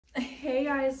Hey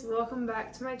guys, welcome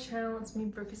back to my channel. It's me,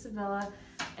 Brooke Isabella,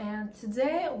 and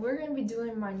today we're going to be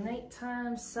doing my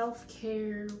nighttime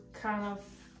self-care kind of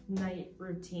night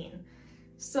routine.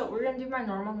 So we're going to do my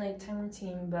normal nighttime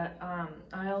routine, but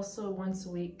I also once a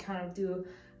week kind of do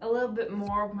a little bit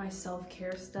more of my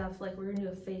self-care stuff. Like we're going to do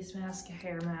a face mask, a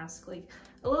hair mask, like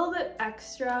a little bit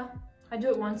extra. I do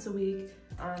it once a week,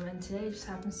 and today just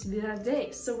happens to be that day.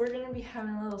 So we're going to be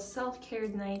having a little self-care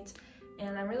night.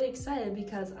 And I'm really excited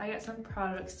because I got some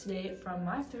products today from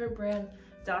my favorite brand,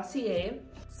 Dossier.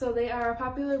 So they are a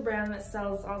popular brand that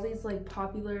sells all these like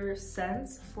popular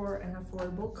scents for an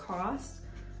affordable cost.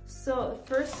 So the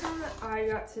first thing that I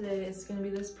got today is gonna be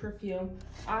this perfume.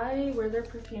 I wear their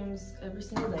perfumes every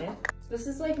single day. This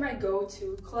is like my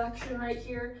go-to collection right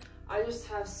here. I just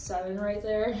have 7 right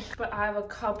there, but I have a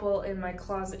couple in my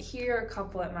closet here, a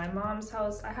couple at my mom's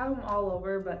house. I have them all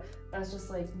over, but that's just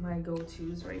like my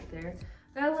go-tos right there.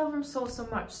 And I love them so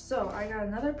much. So I got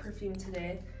another perfume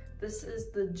today. This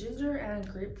is the Ginger and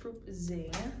Grapefruit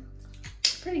Zing.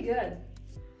 Pretty good.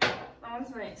 That one's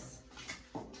nice.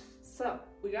 So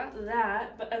we got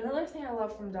that, but another thing I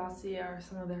love from Dossier are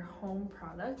some of their home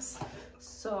products.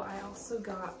 So I also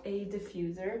got a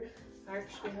diffuser. I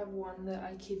actually have one that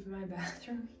I keep in my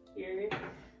bathroom here.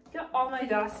 Got all my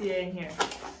Dossier in here.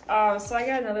 So I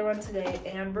got another one today,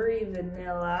 Ambery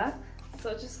Vanilla. So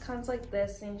it just comes like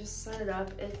this and you just set it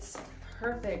up. It's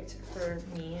perfect for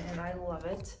me and I love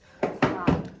it.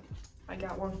 I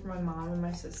got one for my mom and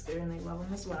my sister and they love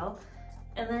them as well.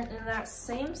 And then in that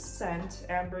same scent,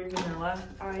 Ambery Vanilla,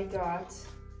 I got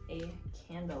a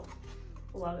candle.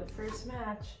 Love it, first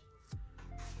match.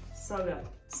 So good.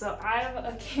 So I have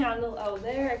a candle out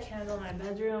there, a candle in my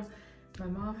bedroom. My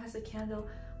mom has a candle.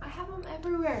 I have them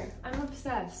everywhere. I'm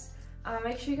obsessed.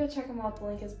 Make sure you go check them out. The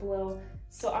link is below.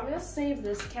 So I'm gonna save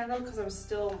this candle because I'm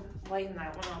still lighting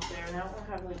that one out there, and I don't want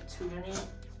to have like too many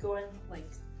going. Like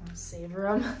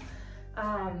savor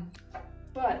them.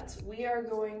 But we are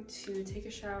going to take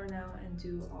a shower now and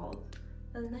do all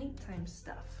the nighttime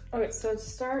stuff. Okay, so to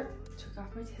start, took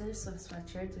off my Taylor Swift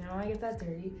sweatshirt. Didn't want to get that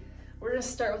dirty. We're gonna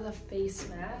start with a face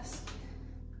mask.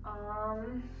 I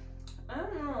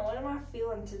don't know, what am I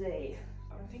feeling today?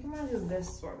 I think I'm gonna do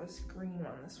this one, this green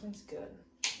one. This one's good.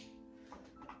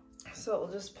 So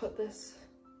we'll just put this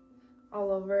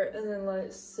all over and then let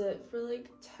it sit for like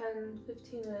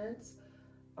 10-15 minutes.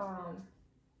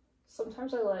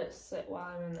 Sometimes I let it sit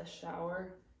while I'm in the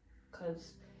shower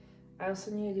because I also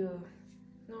need to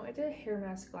do I did a hair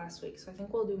mask last week, so I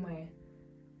think we'll do my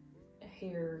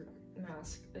hair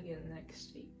mask again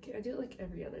next week. I do it like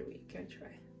every other week, I try.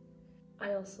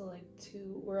 I also like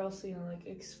to, we're also gonna like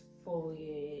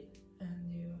exfoliate and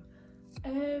do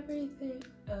everything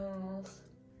else.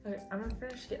 Okay, I'm gonna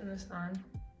finish getting this on.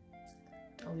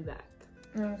 I'll be back.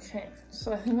 Okay,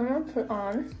 so I think I'm gonna put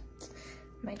on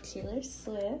my Taylor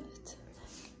Swift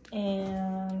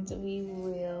and we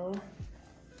will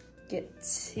get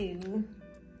to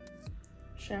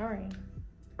showering.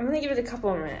 I'm gonna give it a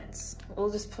couple of minutes. We'll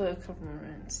just put a couple more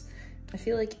minutes. I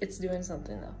feel like it's doing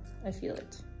something though. I feel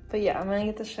it. But yeah, I'm gonna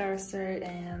get the shower started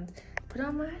and put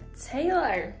on my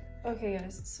Taylor. Okay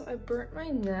guys, so I burnt my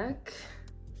neck.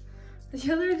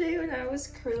 The other day when I was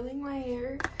curling my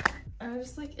hair, I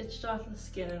just like itched off the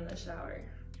skin in the shower.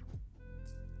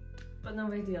 But no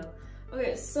big deal.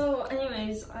 Okay, so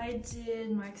anyways, I did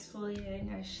my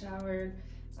exfoliating, I showered,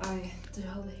 I did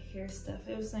all the hair stuff.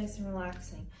 It was nice and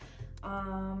relaxing.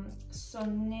 So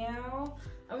now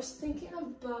I was thinking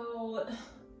about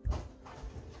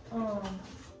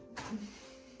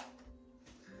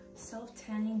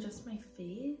self-tanning just my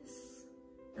face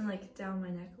and like down my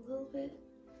neck a little bit.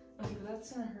 Okay, but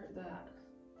that's gonna hurt that.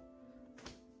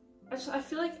 I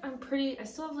feel like I'm pretty, I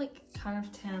still have like kind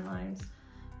of tan lines.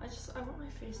 I want my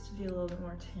face to be a little bit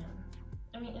more tan.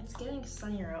 I mean, it's getting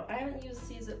sunnier out. I haven't used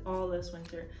these at all this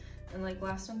winter. And like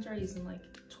last winter I used them like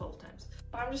 12 times.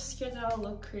 But I'm just scared that I'll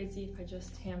look crazy if I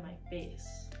just tan my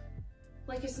face.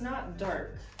 Like it's not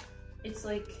dark. It's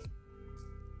like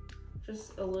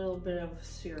just a little bit of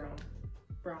serum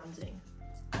bronzing.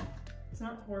 It's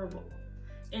not horrible.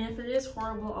 And if it is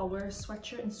horrible, I'll wear a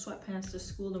sweatshirt and sweatpants to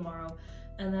school tomorrow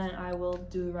and then I will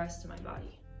do the rest of my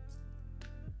body.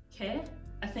 Okay?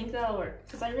 I think that'll work.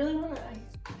 Because I really want to, I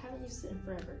haven't used it in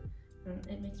forever. And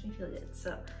it makes me feel good.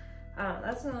 So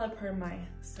that's another part of my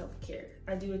self-care.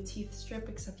 I do a teeth strip,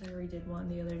 except I already did one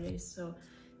the other day. So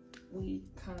we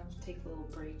kind of take a little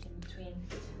break in between.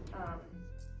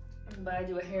 But I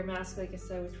do a hair mask, like I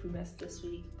said, which we missed this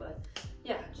week. But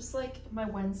yeah, just like my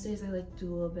Wednesdays, I like to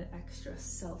do a little bit extra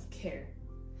self-care.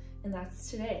 And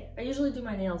that's today. I usually do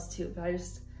my nails too, but I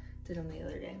just did them the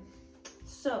other day.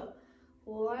 So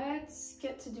let's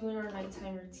get to doing our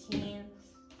nighttime routine.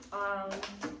 I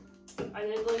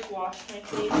did like wash my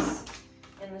face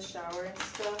in the shower and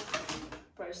stuff,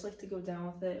 but I just like to go down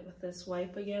with it with this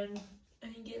wipe again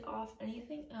and get off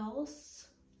anything else.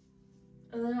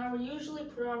 And then I would usually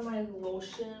put on my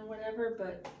lotion or whatever,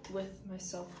 but with my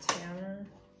self-tanner,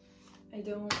 I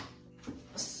don't.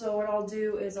 So what I'll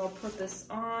do is I'll put this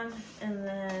on and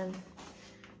then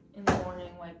in the morning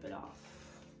wipe it off.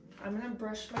 I'm gonna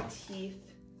brush my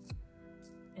teeth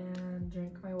and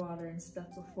drink my water and stuff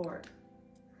before.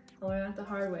 I learned that the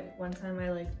hard way. One time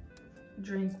I like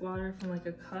drank water from like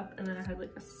a cup and then I had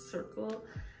like a circle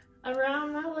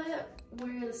around my lip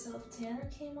where the self-tanner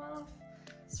came off.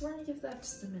 So we're gonna give that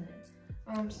just a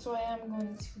minute. So I am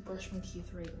going to brush my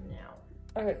teeth right now.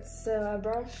 Alright, so I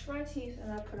brushed my teeth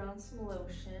and I put on some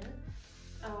lotion.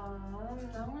 Now I'm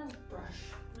gonna brush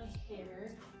my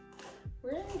hair.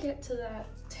 We're gonna get to that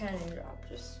tanning job,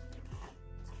 just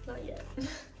not yet.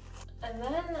 And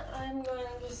then I'm going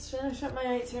to just finish up my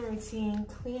nighttime routine,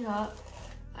 clean up.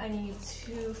 I need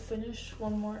to finish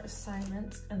one more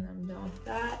assignment and then I'm done with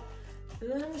that. And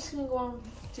then I'm just gonna go on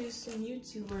do some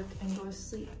YouTube work and go to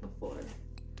sleep before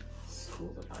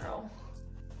school tomorrow.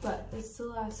 But it's the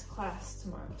last class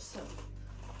tomorrow, so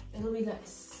it'll be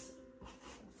nice.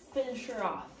 Finish her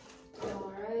off.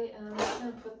 Alright, and I'm just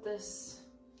gonna put this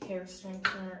hair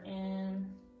strengthener in.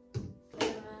 And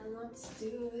then let's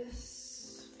do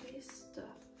this face stuff.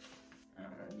 I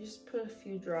don't know, just put a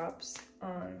few drops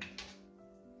on.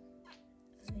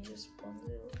 And you just blend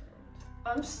it around.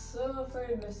 I'm so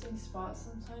afraid of missing spots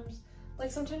sometimes.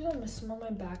 Like sometimes I miss them on my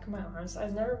back and my arms.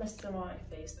 I've never missed them on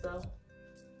my face though.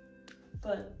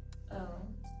 But,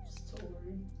 still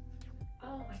worried.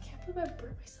 Oh, I can't believe I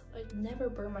burnt myself. I never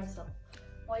burn myself.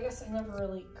 Well, I guess I never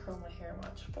really curl my hair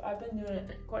much, but I've been doing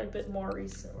it quite a bit more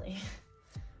recently.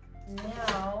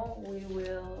 Now we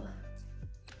will,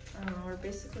 I don't know, we're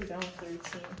basically done with the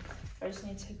routine. I just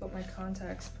need to take out my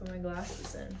contacts, put my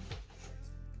glasses in.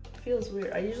 It feels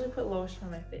weird. I usually put lotion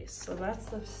on my face, so that's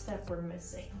the step we're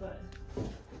missing, but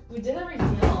we did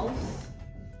everything else.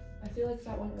 I feel like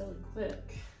that went really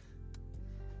quick.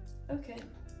 Okay,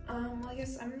 I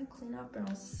guess I'm gonna clean up and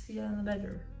I'll see you in the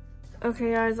bedroom.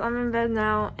 Okay guys, I'm in bed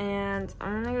now and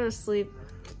I'm gonna go to sleep.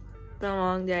 Been a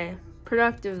long day.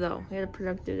 Productive though, we had a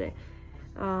productive day.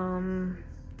 And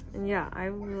yeah,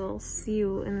 I will see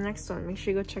you in the next one. Make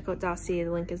sure you go check out Dossier,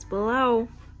 the link is below.